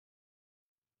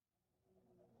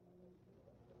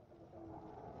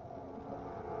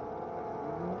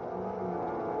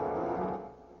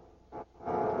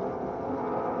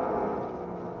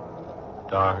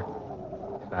dark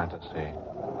fantasy.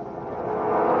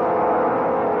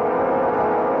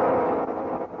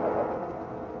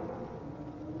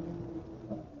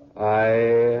 I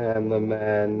am the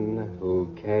man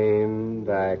who came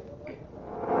back.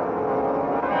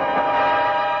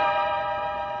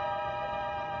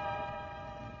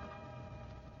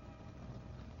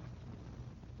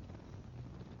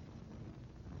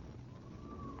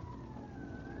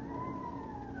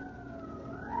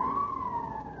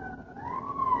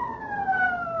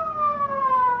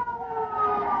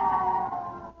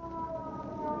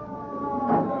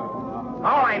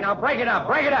 All right, now break it up.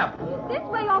 Break it up. This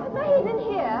way, officer. He's in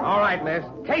here. All right, miss.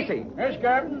 Casey. Yes,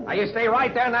 Captain? Now, you stay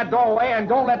right there in that doorway and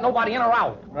don't let nobody in or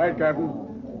out. Right, Captain.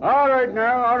 All right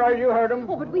now. All right, you heard him.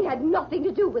 Oh, but we had nothing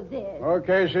to do with this.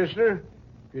 Okay, sister.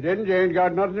 If you didn't, you ain't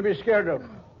got nothing to be scared of.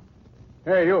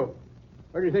 Hey, you.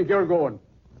 Where do you think you're going?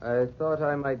 I thought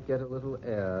I might get a little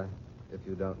air, if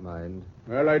you don't mind.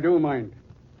 Well, I do mind.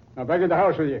 Now, back in the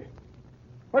house with you.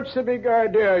 What's the big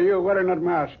idea of you wearing that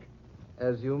mask?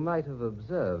 As you might have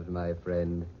observed, my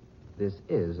friend, this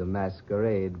is a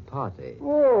masquerade party.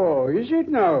 Oh, is it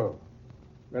now?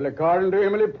 Well, according to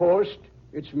Emily Post,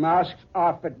 it's masks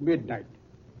off at midnight.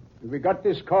 And we got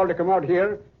this call to come out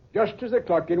here just as the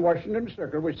clock in Washington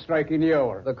Circle was striking the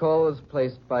hour. The call was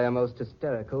placed by a most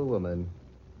hysterical woman.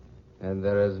 And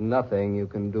there is nothing you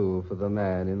can do for the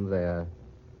man in there,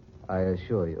 I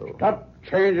assure you. Stop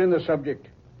changing the subject.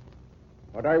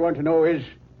 What I want to know is,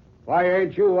 why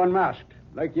ain't you unmasked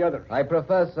like the others? I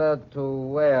prefer, sir, to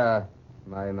wear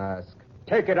my mask.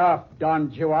 Take it off, Don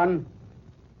Juan.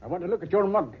 I want to look at your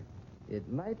mug. It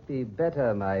might be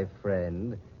better, my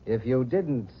friend, if you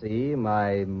didn't see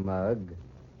my mug.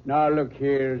 Now, look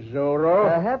here,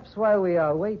 Zorro. Perhaps while we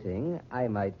are waiting, I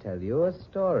might tell you a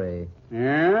story.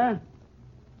 Yeah?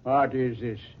 What is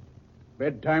this?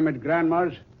 Bedtime at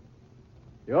Grandma's?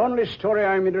 The only story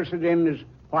I'm interested in is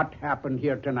what happened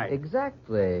here tonight.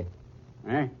 Exactly.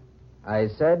 Eh? I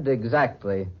said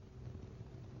exactly.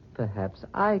 Perhaps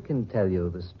I can tell you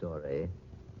the story.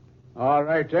 All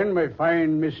right, then, my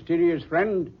fine, mysterious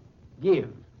friend.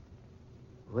 Give.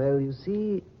 Well, you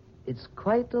see, it's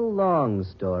quite a long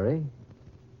story.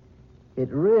 It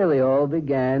really all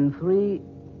began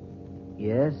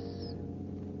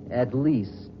at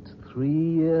least 3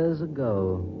 years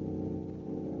ago.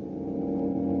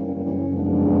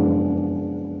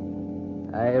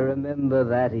 I remember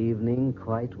that evening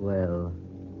quite well.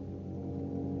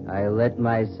 I let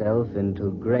myself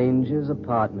into Granger's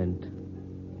apartment.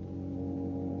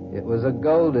 It was a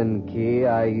golden key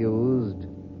I used.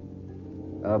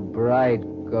 A bright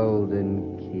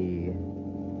golden key.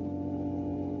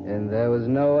 And there was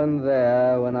no one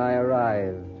there when I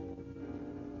arrived.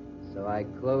 So I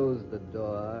closed the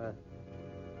door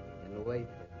and waited.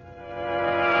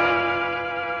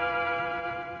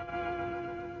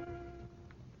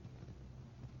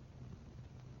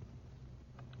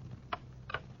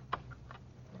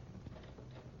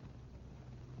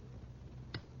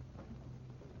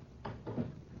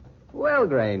 Well,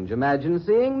 Grange, imagine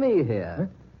seeing me here. Huh?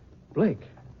 Blake.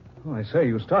 Oh, I say,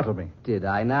 you startled me. Did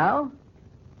I now?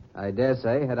 I dare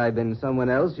say, had I been someone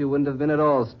else, you wouldn't have been at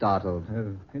all startled.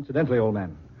 Incidentally, old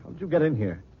man, how did you get in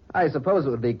here? I suppose it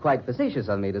would be quite facetious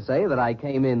of me to say that I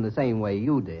came in the same way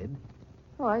you did.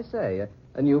 Oh, I say,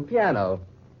 a new piano.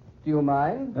 Do you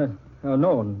mind?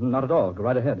 No, not at all. Go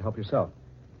right ahead. Help yourself.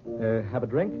 Have a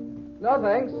drink? No,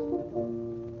 thanks.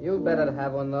 You'd better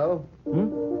have one, though.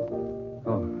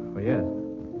 Oh, yes.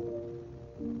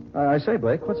 I say,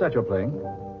 Blake, what's that you're playing?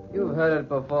 You've heard it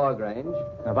before, Grange.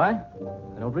 Have I?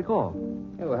 I don't recall.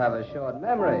 You have a short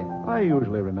memory. I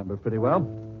usually remember pretty well.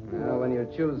 Well, when you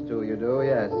choose to, you do,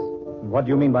 yes. What do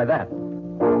you mean by that?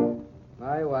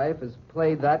 My wife has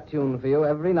played that tune for you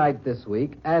every night this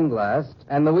week, and last,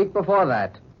 and the week before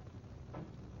that.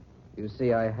 You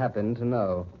see, I happen to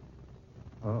know.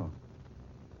 Oh.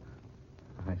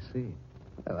 I see.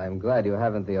 Well, I'm glad you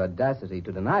haven't the audacity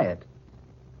to deny it.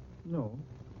 No.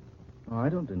 Oh, I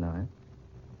don't deny it.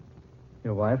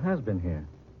 Your wife has been here.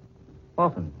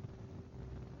 Often.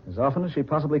 As often as she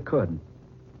possibly could.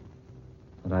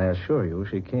 But I assure you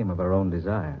she came of her own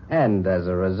desire. And as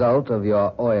a result of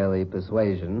your oily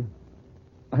persuasion.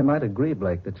 I might agree,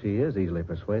 Blake, that she is easily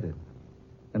persuaded.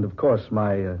 And, of course,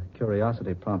 my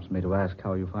curiosity prompts me to ask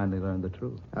how you finally learned the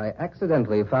truth. I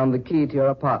accidentally found the key to your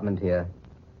apartment here.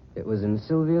 It was in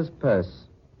Sylvia's purse.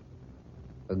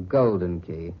 A golden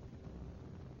key.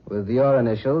 With your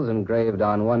initials engraved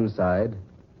on one side,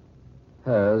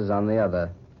 hers on the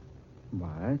other.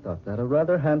 Why, I thought that a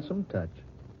rather handsome touch.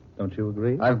 Don't you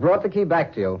agree? I've brought the key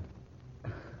back to you.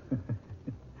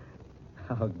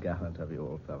 How gallant of you,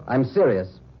 old fellow. I'm serious.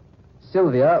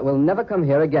 Sylvia will never come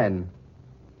here again.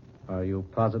 Are you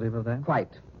positive of that?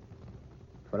 Quite.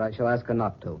 For I shall ask her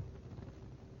not to.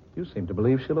 You seem to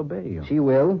believe she'll obey you. She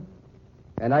will.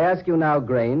 And I ask you now,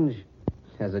 Grange,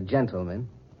 as a gentleman,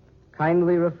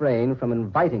 kindly refrain from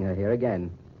inviting her here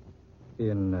again.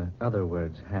 In other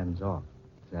words, hands off.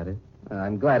 Is that it?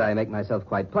 I'm glad I make myself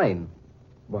quite plain.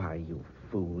 Why, you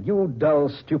fool. You dull,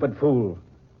 stupid fool.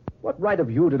 What right have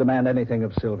you to demand anything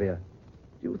of Sylvia?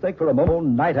 Do you think for a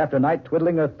moment, night after night,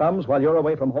 twiddling her thumbs while you're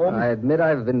away from home? I admit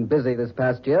I've been busy this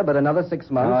past year, but another 6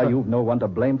 months... You've no one to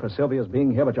blame for Sylvia's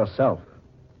being here but yourself.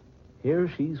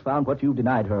 Here she's found what you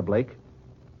denied her, Blake.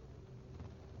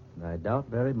 And I doubt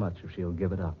very much if she'll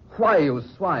give it up. Why, you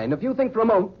swine, if you think for a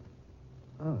moment...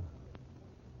 Oh.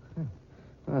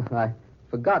 I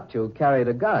forgot you carried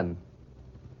a gun.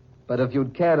 But if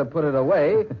you'd care to put it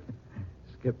away...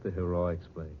 Skip the heroics,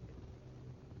 Blake.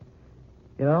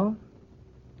 You know,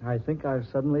 I think I've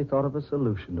suddenly thought of a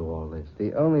solution to all this.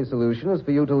 The only solution is for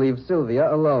you to leave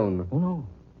Sylvia alone. Oh, no.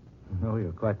 No,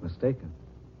 you're quite mistaken.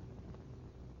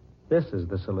 This is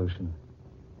the solution.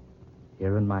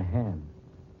 Here in my hand.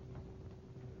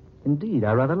 Indeed,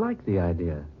 I rather like the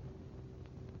idea.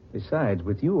 Besides,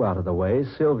 with you out of the way,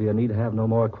 Sylvia need have no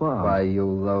more qualms. Why, you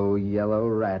low yellow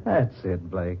rat. That's it,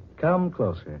 Blake. Come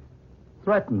closer.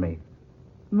 Threaten me.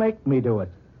 Make me do it.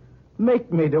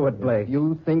 Make me do it, Blake. If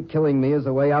you think killing me is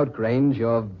a way out, Grange,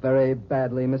 you're very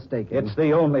badly mistaken. It's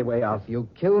the only way out. If you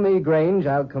kill me, Grange,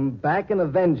 I'll come back and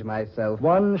avenge myself.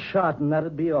 One shot, and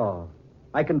that'd be all.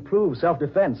 I can prove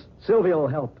self-defense. Sylvia will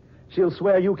help. She'll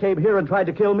swear you came here and tried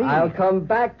to kill me. I'll come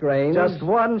back, Grange. Just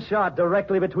one shot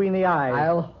directly between the eyes.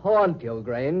 I'll haunt you,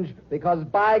 Grange, because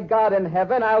by God in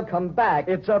heaven, I'll come back.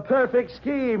 It's a perfect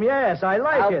scheme, yes, I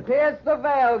like I'll it. pierce the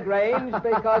veil, Grange,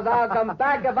 because I'll come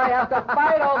back if I have to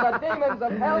fight all the demons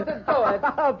of hell to do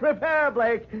it. Prepare,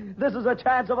 Blake. This is a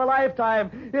chance of a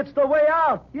lifetime. It's the way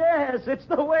out. Yes, it's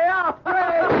the way out.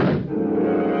 Grange!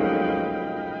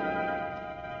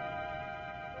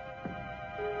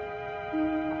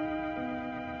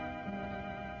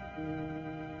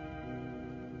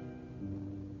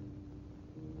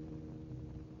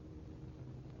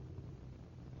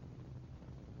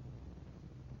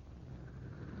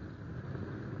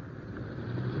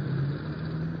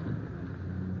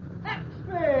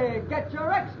 Get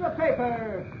your extra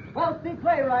paper. Wealthy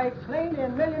playwright slain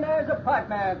in millionaire's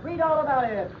apartment. Read all about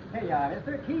it. Here you are,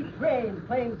 Mr. Keith Grange,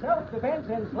 playing self-defense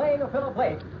in slaying of Philip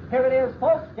Blake. Here it is,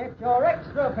 folks. Get your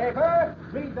extra paper.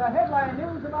 Read the headline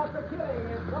news about the killing.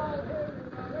 It's all here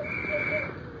in your extra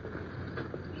paper.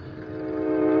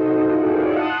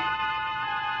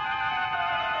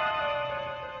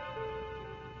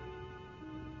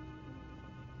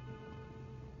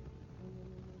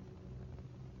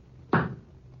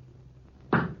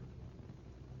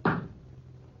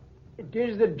 It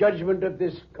is the judgment of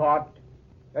this court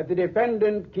that the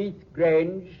defendant, Keith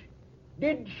Grange,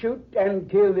 did shoot and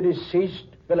kill the deceased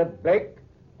Philip Blake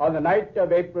on the night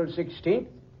of April 16th,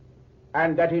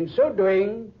 and that in so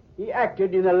doing, he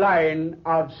acted in the line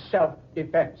of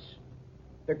self-defense.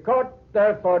 The court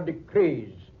therefore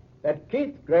decrees that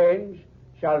Keith Grange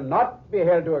shall not be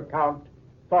held to account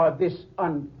for this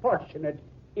unfortunate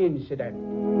incident.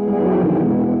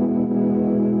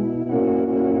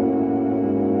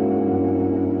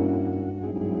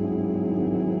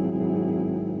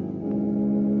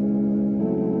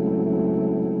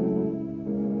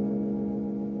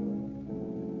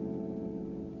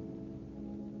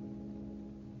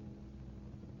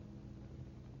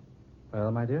 Well,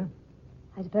 my dear?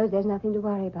 I suppose there's nothing to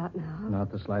worry about now.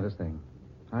 Not the slightest thing.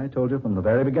 I told you from the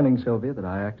very beginning, Sylvia, that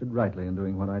I acted rightly in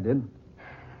doing what I did.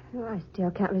 Oh, I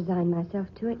still can't resign myself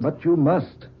to it. But you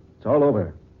must. It's all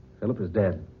over. Philip is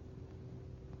dead.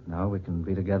 Now we can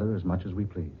be together as much as we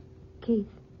please. Keith,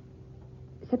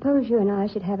 suppose you and I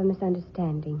should have a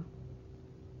misunderstanding.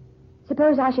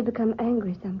 Suppose I should become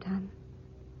angry sometime.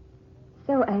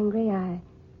 So angry I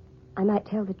might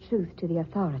tell the truth to the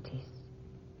authorities.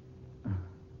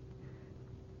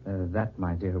 That,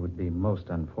 my dear, would be most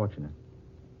unfortunate.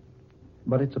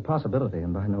 But it's a possibility,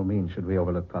 and by no means should we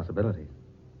overlook possibilities.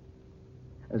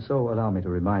 So allow me to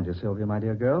remind you, Sylvia, my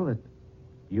dear girl, that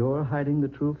your hiding the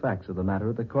true facts of the matter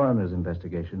of the coroner's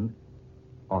investigation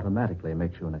automatically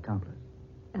makes you an accomplice.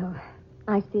 Oh,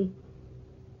 I see.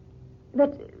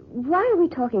 But why are we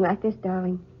talking like this,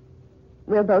 darling?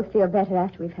 We'll both feel better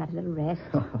after we've had a little rest.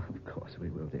 Of course we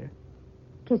will, dear.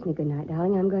 Kiss me goodnight,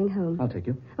 darling. I'm going home. I'll take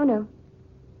you. Oh, no.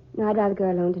 No, I'd rather go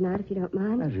alone tonight if you don't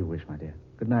mind. As you wish, my dear.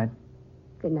 Good night.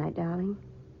 Good night, darling.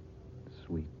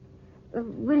 Sweet.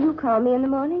 Will you call me in the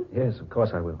morning? Yes, of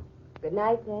course I will. Good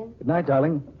night, then. Good night,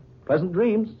 darling. Pleasant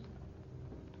dreams.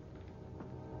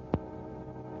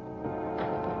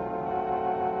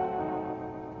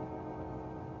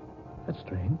 That's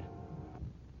strange.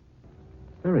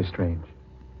 Very strange.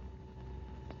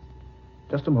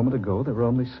 Just a moment ago, there were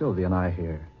only Sylvia and I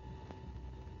here.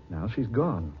 Now she's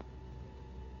gone.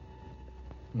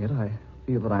 Yet I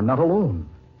feel that I'm not alone.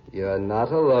 You're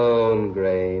not alone,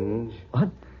 Grange. What?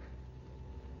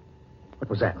 What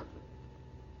was that?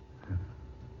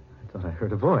 I thought I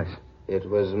heard a voice. It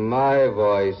was my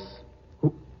voice.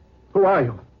 Who are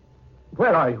you?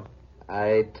 Where are you?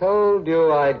 I told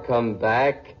you I'd come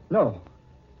back. No.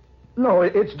 No,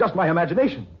 it's just my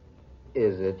imagination.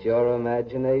 Is it your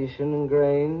imagination,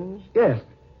 Grange? Yes.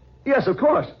 Yes, of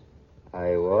course.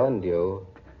 I warned you.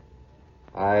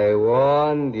 I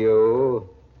warned you.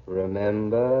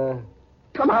 Remember?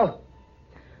 Come out.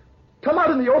 Come out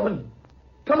in the open.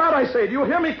 Come out, I say. Do you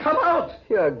hear me? Come out.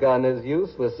 Your gun is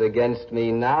useless against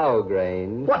me now,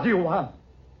 Grange. What do you want?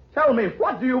 Tell me,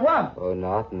 what do you want? Oh,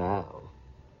 not now.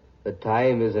 The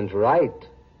time isn't right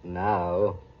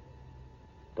now.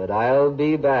 But I'll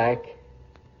be back.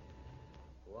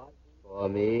 Watch for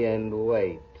me and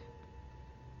wait.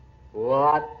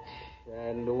 Watch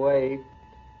and wait.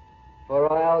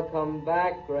 For I'll come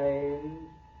back, Grange.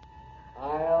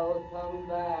 I'll come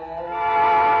back.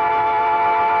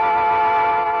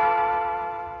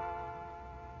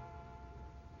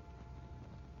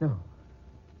 No.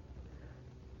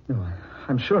 No,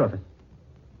 I'm sure of it.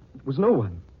 It was no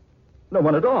one. No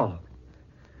one at all.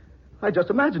 I just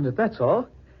imagined it, that's all.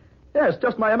 Yes,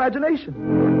 just my imagination.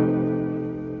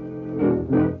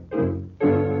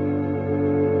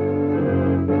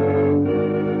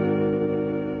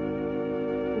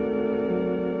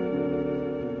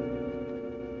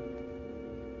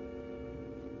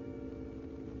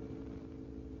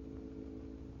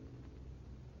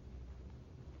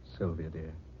 Sylvia,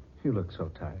 dear, you look so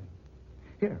tired.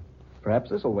 Here, perhaps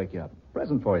this will wake you up.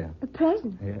 Present for you. A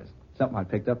present? Yes, something I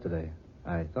picked up today.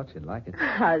 I thought you'd like it.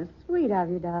 How sweet of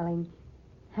you, darling.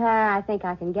 I think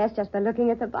I can guess just by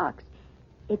looking at the box.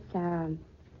 It's a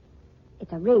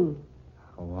ring.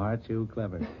 Oh, aren't you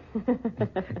clever?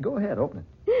 Go ahead, open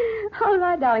it. All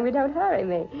right, darling, but don't hurry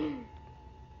me.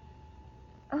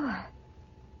 Oh,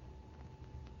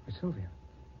 Hey, Sylvia,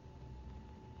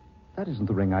 that isn't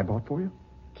the ring I bought for you.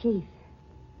 Keith,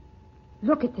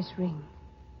 look at this ring.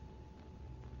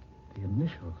 The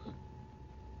initials.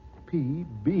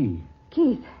 P.B.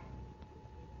 Keith,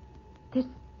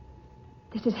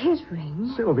 this is his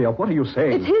ring. Sylvia, what are you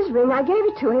saying? It's his ring. I gave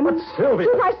it to him. But, Sylvia...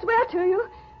 Keith, I swear to you,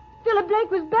 Philip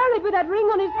Blake was buried with that ring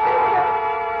on his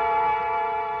finger.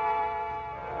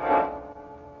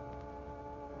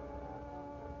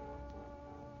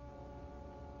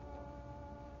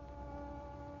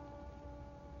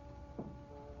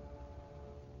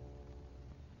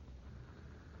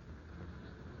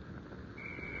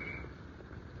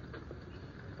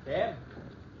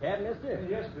 Cab, mister?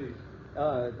 Yes, please.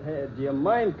 Do you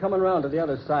mind coming around to the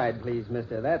other side, please,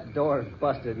 mister? That door's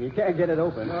busted and you can't get it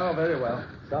open. Oh, very well.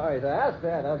 Sorry to ask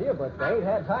that of you, but they ain't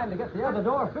had time to get the other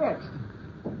door fixed.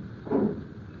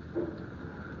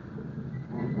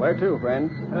 Where to, friend?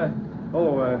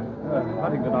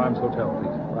 Huntington Arms Hotel,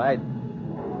 please. Right.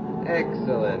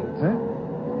 Excellent. Huh?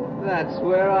 That's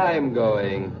where I'm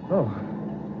going. Oh,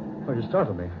 you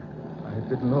startled me. I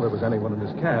didn't know there was anyone in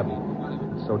this cab.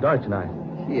 It's so dark tonight.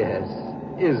 Yes,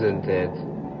 isn't it?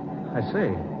 I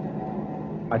say,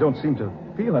 I don't seem to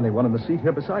feel anyone in the seat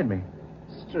here beside me.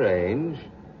 Strange.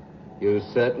 You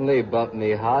certainly bumped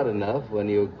me hard enough when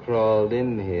you crawled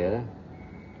in here.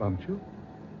 Bumped you?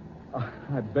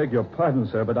 I beg your pardon,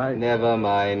 sir, but I... Never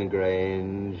mind,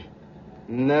 Grange.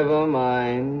 Never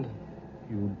mind.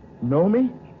 You know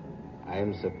me?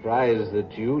 I'm surprised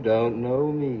that you don't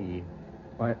know me.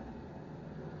 Why,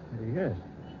 yes.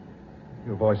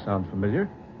 Your voice sounds familiar.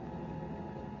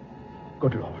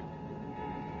 Good Lord.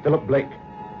 Philip Blake.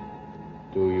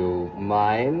 Do you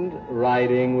mind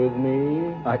riding with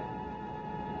me?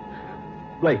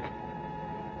 Blake,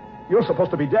 you're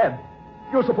supposed to be dead.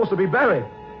 You're supposed to be buried.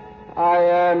 I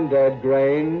am dead,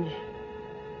 Grange.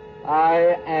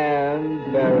 I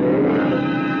am buried.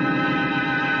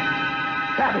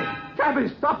 Cabby,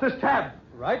 stop this cab.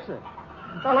 Right, sir.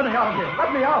 Now, let me out of here.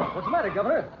 Let me out. What's the matter,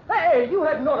 Governor? Hey, you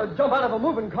hadn't ought to jump out of a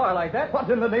moving car like that. What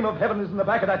in the name of heaven is in the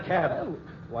back of that cab?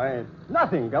 Why,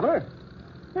 nothing, Governor.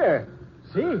 Here,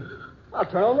 see? I'll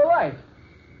turn on the light.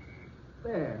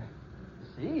 There.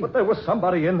 See? But there was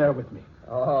somebody in there with me.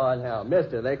 Oh, now,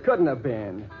 mister, they couldn't have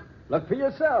been. Look for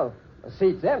yourself. The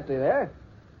seat's empty there.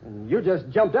 And you just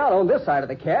jumped out on this side of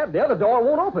the cab. The other door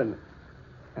won't open.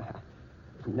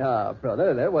 No,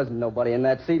 brother, there wasn't nobody in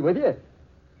that seat with you.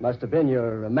 Must have been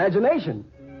your imagination.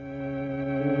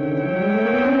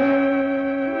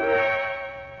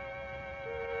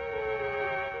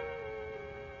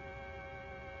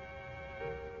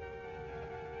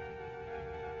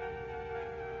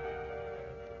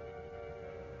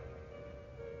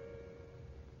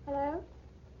 Hello?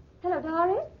 Hello,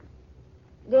 Doris?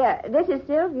 Dear, this is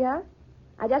Sylvia.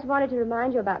 I just wanted to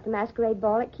remind you about the masquerade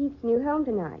ball at Keith's new home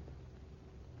tonight.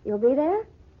 You'll be there?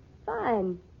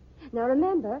 Fine. Now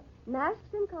remember,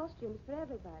 masks and costumes for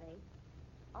everybody.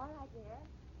 All right, dear.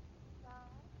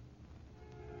 Bye.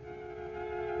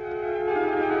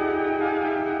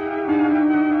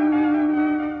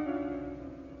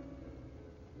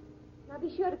 Now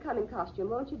be sure to come in costume,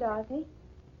 won't you, Dorothy?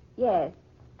 Yes.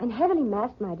 And heavily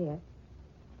masked, my dear.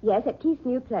 Yes, at Keith's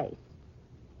new place.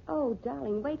 Oh,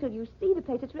 darling, wait till you see the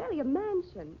place. It's really a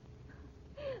mansion.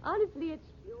 Honestly, it's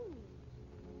huge.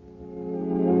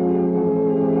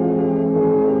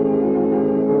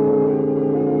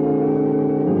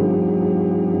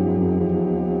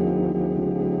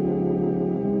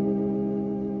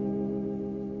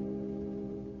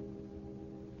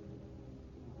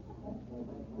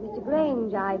 Mr.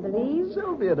 Grange, I believe.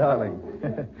 Sylvia, darling.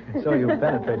 So you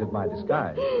penetrated my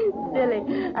disguise.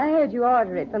 Silly. I heard you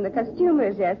order it from the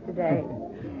costumers yesterday.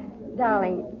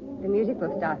 Darling, the music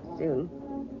will start soon.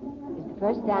 Is the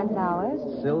first dance ours?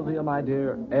 Sylvia, my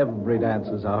dear, every dance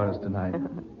is ours tonight.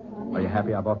 Are you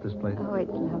happy I bought this place? Oh, it's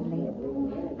lovely.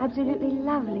 Absolutely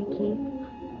lovely, Keith.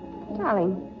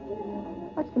 Darling,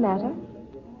 what's the matter?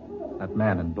 That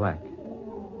man in black.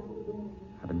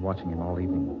 I've been watching him all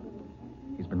evening.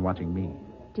 He's been watching me.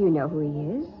 Do you know who he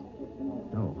is?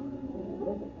 No.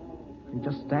 He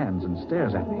just stands and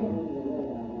stares at me.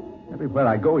 Everywhere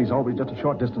I go, he's always just a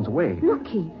short distance away. Look,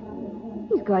 Keith.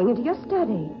 He's going into your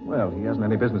study. Well, he hasn't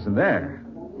any business in there.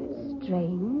 That's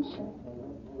strange.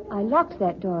 I locked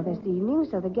that door this evening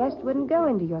so the guest wouldn't go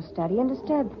into your study and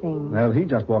disturb things. Well, he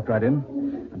just walked right in.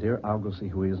 And, dear, I'll go see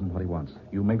who he is and what he wants.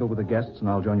 You mingle with the guests, and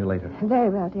I'll join you later. Very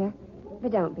well, dear.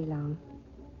 But don't be long.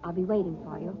 I'll be waiting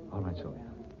for you. All right, Sylvia.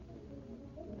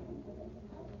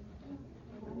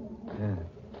 Yeah.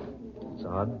 It's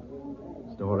odd.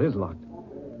 This door is locked.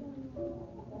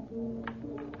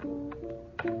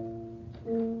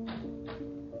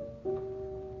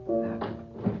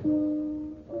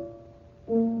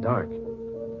 Dark.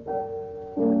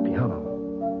 Piano.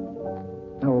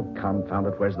 Oh, confound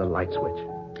it. Where's the light switch?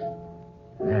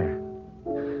 There.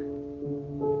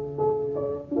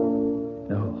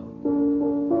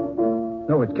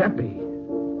 No, it can't be.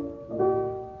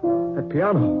 That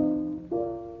piano.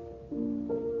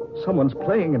 Someone's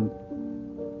playing and...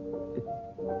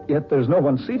 Yet there's no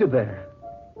one seated there.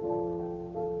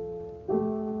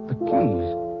 The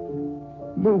keys.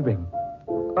 Moving.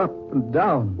 Up and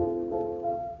down.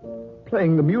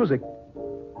 Playing the music.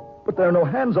 But there are no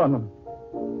hands on them.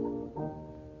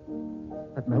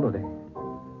 That melody.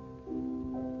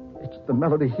 It's the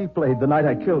melody he played the night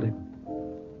I killed him.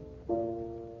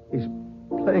 He's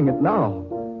playing it now.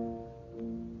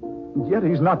 And yet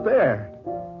he's not there.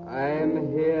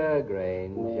 I'm here,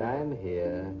 Grange. I'm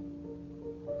here.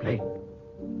 Play.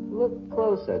 Look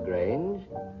closer, Grange.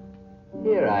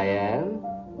 Here I am.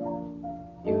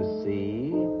 You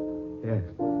see? Yes.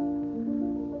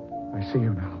 I see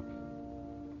you now.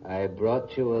 I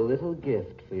brought you a little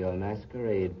gift for your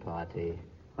masquerade party.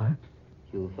 What?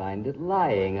 You'll find it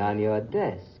lying on your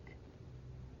desk.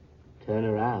 Turn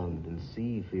around and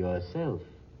see for yourself.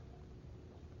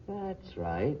 That's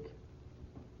right.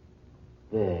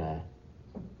 There.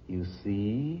 You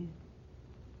see?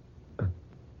 A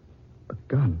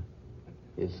gun.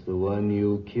 It's the one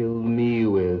you killed me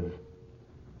with.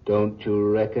 Don't you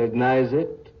recognize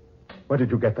it? Where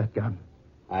did you get that gun?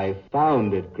 I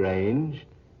found it, Grange,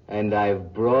 and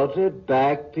I've brought it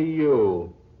back to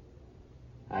you.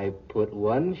 I put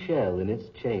one shell in its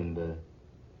chamber.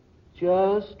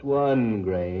 Just one,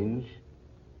 Grange.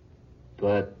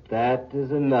 But that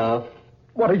is enough.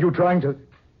 What are you trying to...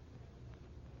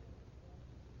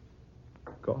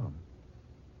 Gone.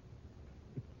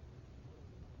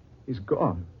 He's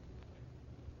gone.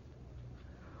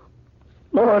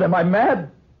 Lord, am I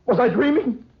mad? Was I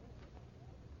dreaming?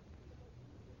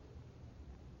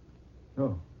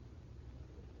 No.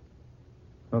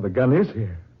 No, the gun is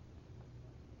here.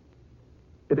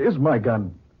 It is my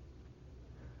gun.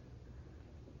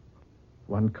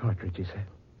 One cartridge, he said.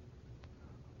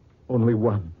 Only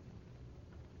one.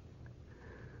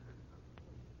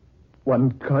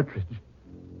 One cartridge.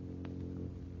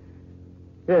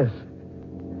 Yes.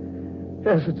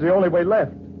 Yes, it's the only way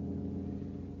left.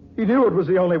 He knew it was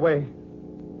the only way.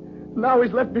 Now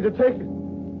he's left me to take it.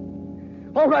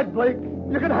 All right, Blake.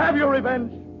 You can have your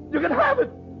revenge. You can have it.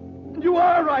 And you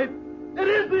are right. It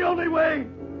is the only way.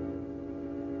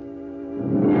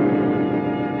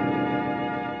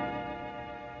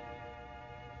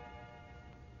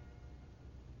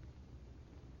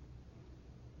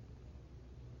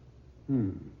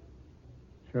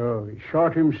 So he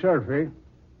shot himself, eh?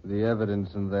 The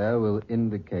evidence in there will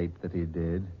indicate that he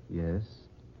did, yes.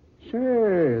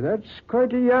 Say, that's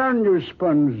quite a yarn you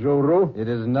spun, Zorro. It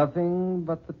is nothing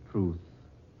but the truth.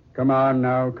 Come on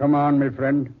now. Come on, my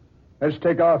friend. Let's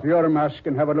take off your mask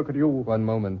and have a look at you. One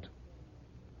moment.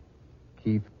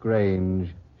 Keith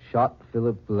Grange shot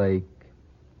Philip Blake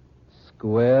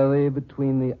squarely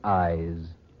between the eyes.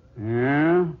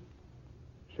 Yeah?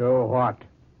 So what?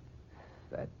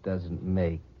 That doesn't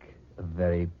make a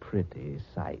very pretty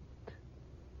sight.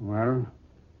 Well,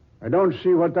 I don't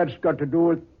see what that's got to do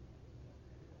with...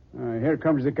 here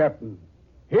comes the captain.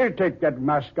 He'll take that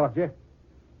mask off you.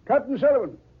 Captain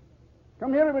Sullivan,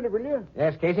 come here a minute, will you?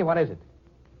 Yes, Casey, what is it?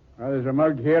 Well, there's a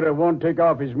mug here who won't take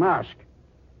off his mask.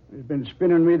 He's been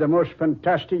spinning me the most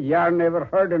fantastic yarn I ever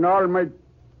heard in all my...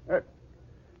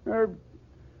 where'd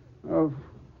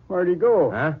he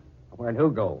go? Huh? Where'd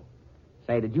who go?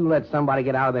 Say, did you let somebody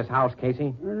get out of this house,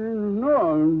 Casey?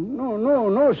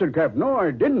 No, Sir Cap. No,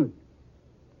 I didn't.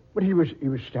 But he was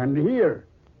standing here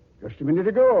just a minute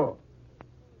ago.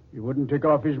 He wouldn't take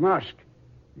off his mask.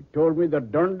 He told me the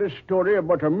darndest story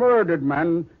about a murdered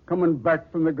man coming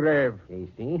back from the grave.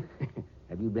 Casey,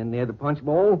 have you been near the punch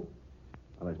bowl?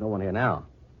 Well, there's no one here now.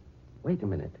 Wait a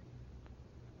minute.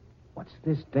 What's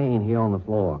this stain here on the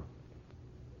floor?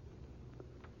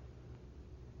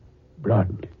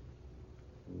 Blood.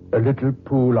 A little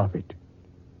pool of it.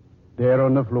 There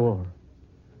on the floor.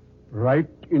 Right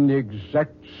in the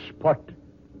exact spot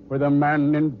where the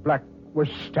man in black was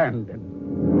standing.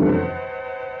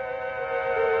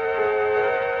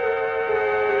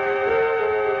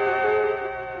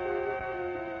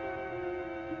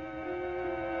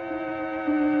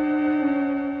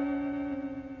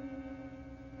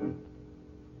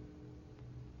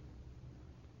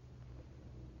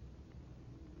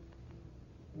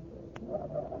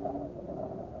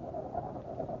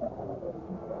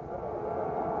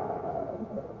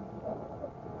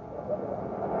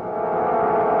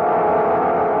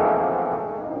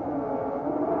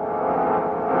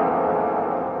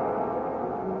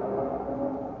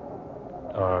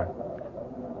 Dark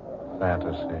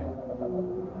fantasy.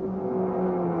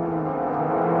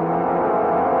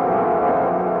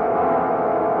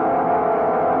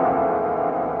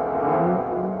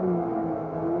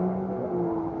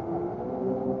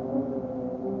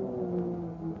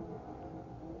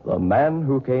 The Man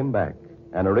Who Came Back,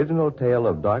 an original tale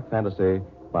of dark fantasy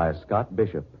by Scott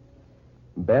Bishop.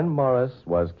 Ben Morris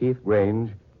was Keith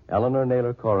Grange. Eleanor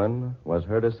Naylor Corrin was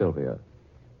Herda Sylvia.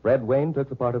 Fred Wayne took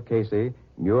the part of Casey.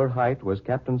 Muir Height was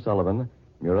Captain Sullivan.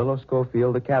 Murillo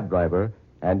Schofield, the cab driver.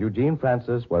 And Eugene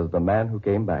Francis was the Man Who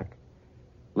Came Back.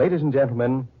 Ladies and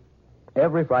gentlemen,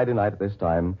 every Friday night at this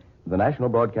time, the National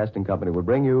Broadcasting Company will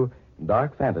bring you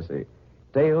Dark Fantasy,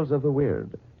 Tales of the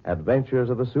Weird, Adventures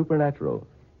of the Supernatural,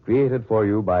 created for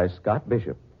you by Scott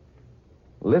Bishop.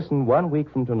 Listen 1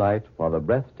 week from tonight for the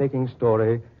breathtaking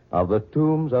story of the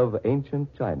tombs of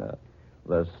ancient China,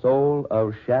 the soul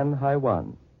of Shan Hai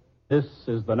Wan. This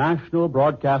is the National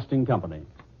Broadcasting Company.